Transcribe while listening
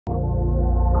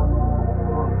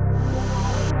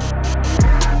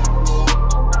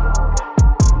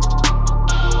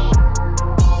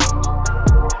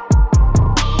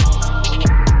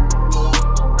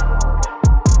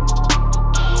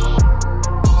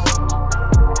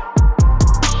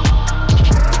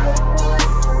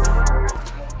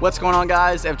What's going on,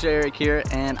 guys? FJ Eric here,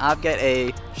 and I've got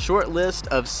a short list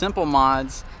of simple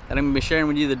mods that I'm going to be sharing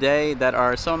with you today that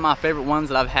are some of my favorite ones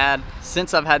that I've had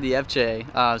since I've had the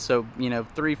FJ. So, you know,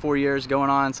 3-4 years going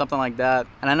on, something like that.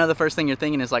 And I know the first thing you're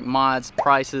thinking is like mods,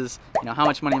 prices, you know, how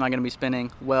much money am I going to be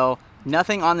spending? Well,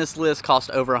 nothing on this list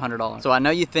costs over $100. So I know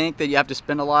you think that you have to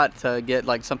spend a lot to get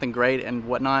like something great and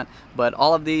whatnot, but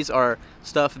all of these are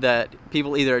stuff that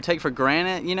people either take for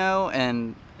granted, you know,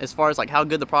 and as far as like how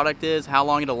good the product is, how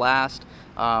long it'll last,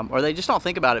 or they just don't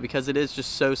think about it because it is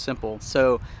just so simple.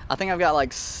 So I think I've got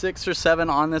like 6 or 7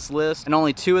 on this list, and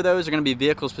only 2 of those are going to be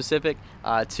vehicle specific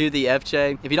to the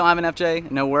FJ. If you don't have an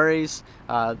FJ, no worries.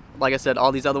 Like I said,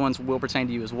 all these other ones will pertain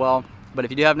to you as well. But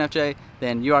if you do have an FJ,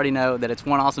 then you already know that it's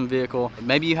one awesome vehicle.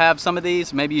 Maybe you have some of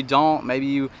these, maybe you don't. Maybe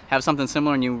you have something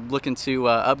similar and you're looking to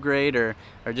upgrade or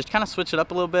just kind of switch it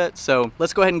up a little bit. So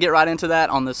let's go ahead and get right into that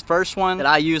on this first one that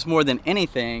I use more than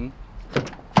anything.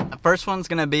 The first one's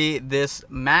gonna be this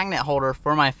magnet holder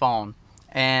for my phone.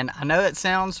 And I know it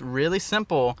sounds really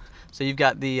simple. So you've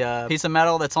got the piece of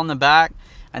metal that's on the back,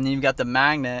 and then you've got the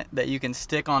magnet that you can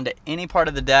stick onto any part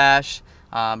of the dash.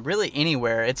 Really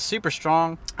anywhere. It's super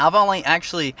strong. I've only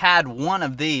actually had one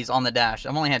of these on the dash.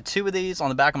 I've only had 2 of these on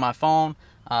the back of my phone.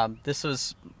 This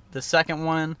was the second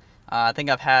one. I think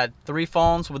I've had 3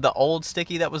 phones with the old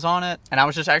sticky that was on it, and I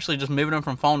was just moving them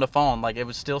from phone to phone. Like, it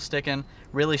was still sticking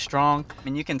really strong. I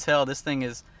mean, you can tell this thing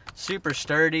is super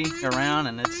sturdy around,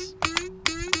 and it's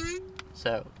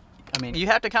so, I mean, you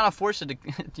have to kind of force it to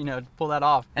you know, pull that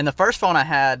off. And the first phone I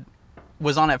had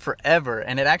was on it forever,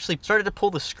 and it actually started to pull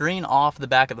the screen off the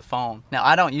back of the phone. Now,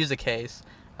 I don't use a case,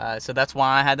 so that's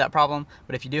why I had that problem.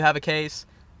 But if you do have a case,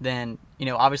 then, you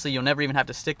know, obviously you'll never even have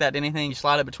to stick that to anything. You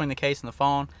slide it between the case and the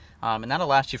phone, and that'll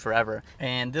last you forever.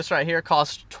 And this right here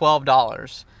costs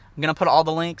 $12. I'm gonna put all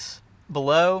the links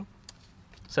below.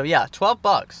 So yeah, 12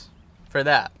 bucks for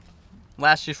that.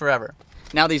 Lasts you forever.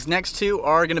 Now, these next 2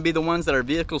 are gonna be the ones that are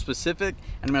vehicle specific,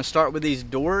 and I'm gonna start with these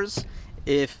doors.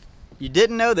 If you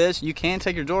didn't know this, you can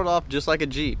take your doors off just like a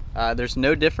Jeep. There's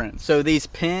no difference. So these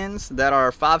pins that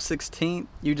are 5/16,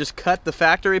 you just cut the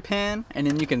factory pin, and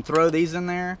then you can throw these in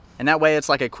there, and that way it's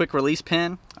like a quick release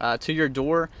pin to your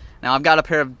door. Now, I've got a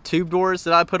pair of tube doors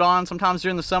that I put on sometimes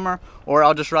during the summer, or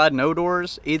I'll just ride no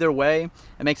doors. Either way,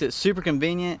 it makes it super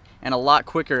convenient and a lot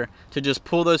quicker to just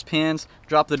pull those pins,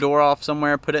 drop the door off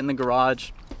somewhere, put it in the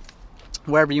garage,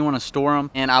 wherever you want to store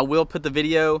them. And I will put the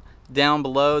video down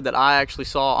below that I actually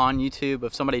saw on YouTube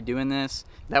of somebody doing this.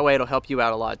 That way it'll help you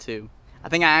out a lot too. I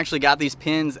think I actually got these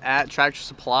pins at Tractor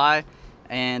Supply,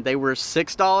 and they were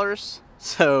 $6.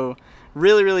 So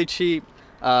really, really cheap,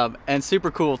 and super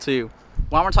cool too.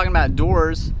 While we're talking about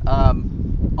doors,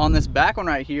 on this back one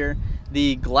right here,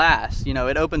 the glass, you know,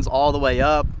 it opens all the way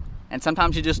up, and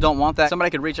sometimes you just don't want that.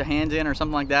 Somebody could reach a hand in or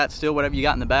something like that, steal whatever you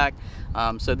got in the back.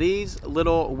 So these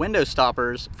little window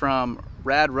stoppers from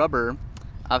Rad Rubber,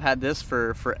 I've had this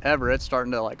for forever. It's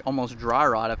starting to like almost dry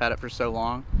rot. I've had it for so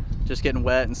long, just getting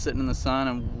wet and sitting in the sun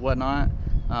and whatnot.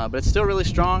 But it's still really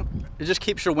strong. It just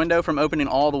keeps your window from opening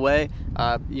all the way.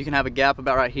 You can have a gap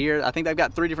about right here. I think they've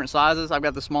got 3 different sizes. I've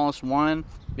got the smallest one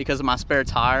because of my spare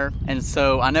tire. And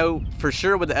so I know for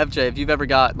sure with the FJ, if you've ever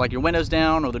got like your windows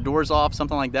down or the doors off,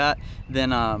 something like that,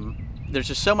 then there's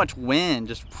just so much wind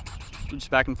just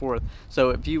back and forth. So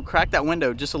if you crack that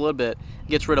window just a little bit, it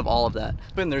gets rid of all of that.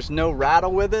 And there's no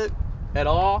rattle with it at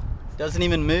all. Doesn't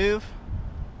even move.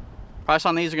 Price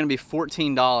on these are going to be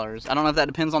 $14. I don't know if that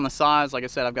depends on the size. Like I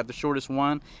said, I've got the shortest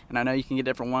one, and I know you can get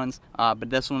different ones, but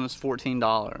this one is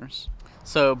 $14.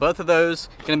 So both of those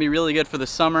are going to be really good for the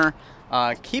summer.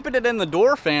 Keeping it in the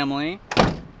door family,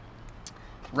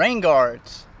 rain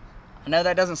guards. I know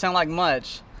that doesn't sound like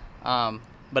much,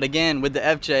 but again, with the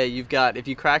FJ, you've got, if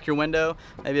you crack your window,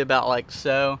 maybe about like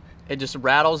so, it just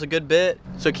rattles a good bit.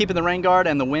 So keeping the rain guard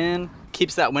and the wind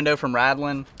keeps that window from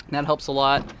rattling, and that helps a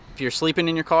lot. If you're sleeping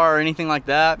in your car or anything like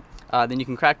that, then you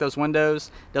can crack those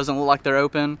windows. Doesn't look like they're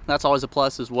open. That's always a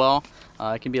plus as well.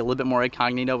 It can be a little bit more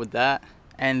incognito with that.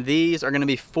 And these are gonna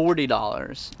be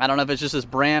 $40. I don't know if it's just this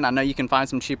brand. I know you can find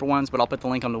some cheaper ones, but I'll put the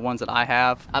link on the ones that I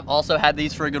have. I've also had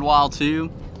these for a good while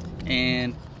too,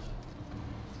 and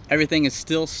everything is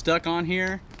still stuck on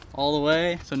here all the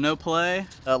way, so no play.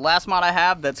 Last mod I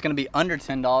have that's gonna be under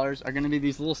 $10 are gonna be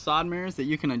these little side mirrors that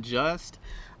you can adjust.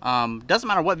 Doesn't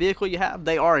matter what vehicle you have,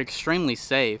 they are extremely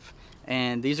safe.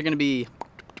 And these are gonna be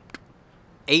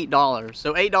 $8.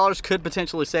 So $8 could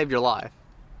potentially save your life,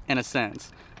 in a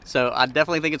sense. So I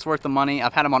definitely think it's worth the money.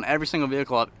 I've had them on every single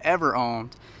vehicle I've ever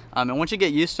owned. And once you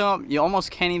get used to them, you almost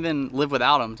can't even live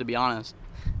without them, to be honest.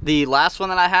 The last one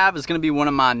that I have is going to be one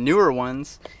of my newer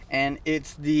ones, and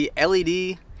it's the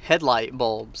LED headlight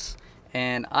bulbs.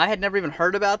 and I had never even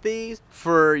heard about these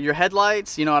for your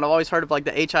headlights. You know, I'd always heard of like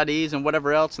the HIDs and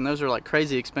whatever else, and those are like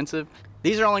crazy expensive.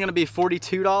 These are only gonna be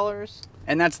 $42,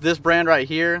 and that's this brand right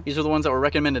here. These are the ones that were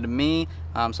recommended to me,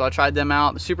 so I tried them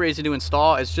out. They're super easy to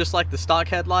install. It's just like the stock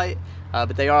headlight,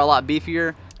 but they are a lot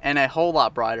beefier and a whole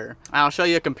lot brighter. I'll show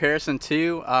you a comparison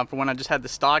too for when I just had the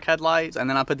stock headlights and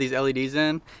then I put these LEDs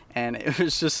in, and it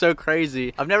was just so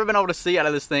crazy. I've never been able to see out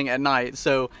of this thing at night,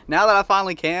 so now that I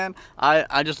finally can,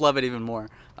 I just love it even more.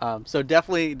 So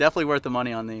definitely worth the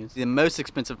money on these. The most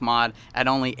expensive mod at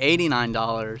only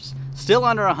 $89, still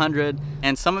under 100,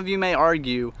 and some of you may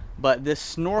argue, but this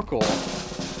snorkel,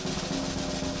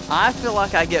 I feel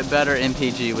like I get better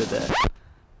MPG with it.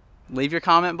 Leave your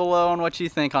comment below on what you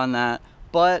think on that.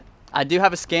 But I do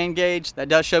have a scan gauge that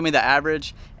does show me the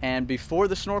average, and before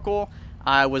the snorkel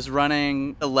I was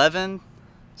running 11,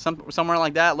 somewhere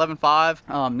like that,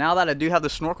 11.5. Now that I do have the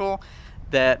snorkel,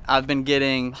 that I've been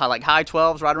getting like high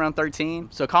 12s, right around 13.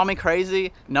 So call me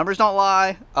crazy, numbers don't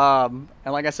lie. And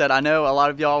like I said, I know a lot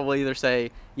of y'all will either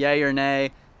say yay or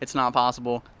nay, it's not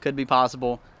possible, could be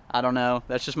possible. I don't know,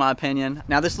 that's just my opinion.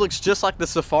 Now this looks just like the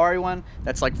Safari one,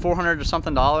 that's like $400 or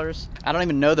something. I don't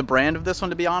even know the brand of this one,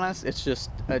 to be honest. It's just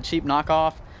a cheap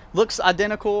knockoff. Looks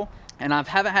identical, and I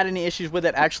haven't had any issues with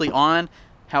it actually on.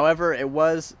 However, it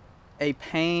was a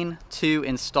pain to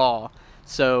install.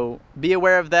 So be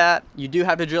aware of that. You do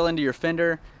have to drill into your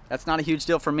fender. That's not a huge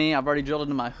deal for me. I've already drilled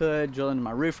into my hood, drilled into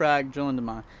my roof rack, drilled into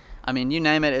my, I mean, you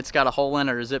name it, it's got a hole in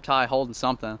it or a zip tie holding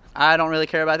something. I don't really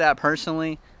care about that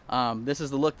personally. This is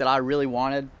the look that I really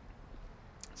wanted.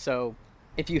 So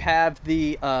if you have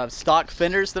the stock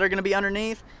fenders that are going to be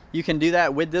underneath, you can do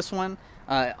that with this one.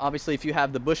 Obviously, if you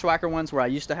have the bushwhacker ones where I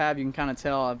used to have, you can kind of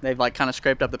tell they've like kind of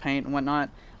scraped up the paint and whatnot.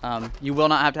 You will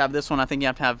not have to have this one. I think you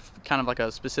have to have kind of like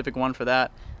a specific one for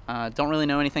that. Don't really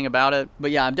know anything about it,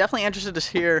 but yeah, I'm definitely interested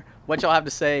to hear what y'all have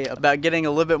to say about getting a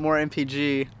little bit more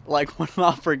MPG, like 1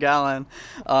 mile per gallon,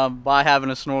 by having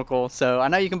a snorkel. So I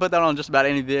know you can put that on just about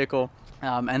any vehicle.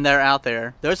 And they're out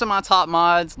there. Those are my top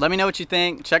mods. Let me know what you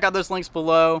think. Check out those links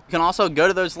below. You can also go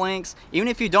to those links. Even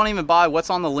if you don't even buy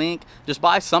what's on the link, just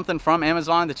buy something from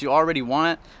Amazon that you already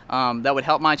want. That would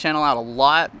help my channel out a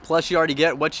lot. Plus you already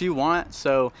get what you want.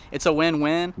 So it's a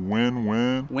win-win.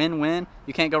 Win-win. Win-win.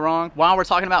 You can't go wrong. While we're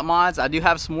talking about mods, I do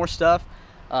have some more stuff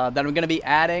that I'm gonna be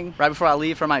adding right before I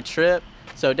leave for my trip.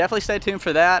 So definitely stay tuned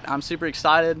for that. I'm super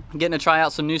excited. I'm getting to try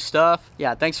out some new stuff.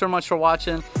 Yeah, thanks so much for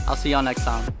watching. I'll see y'all next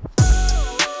time.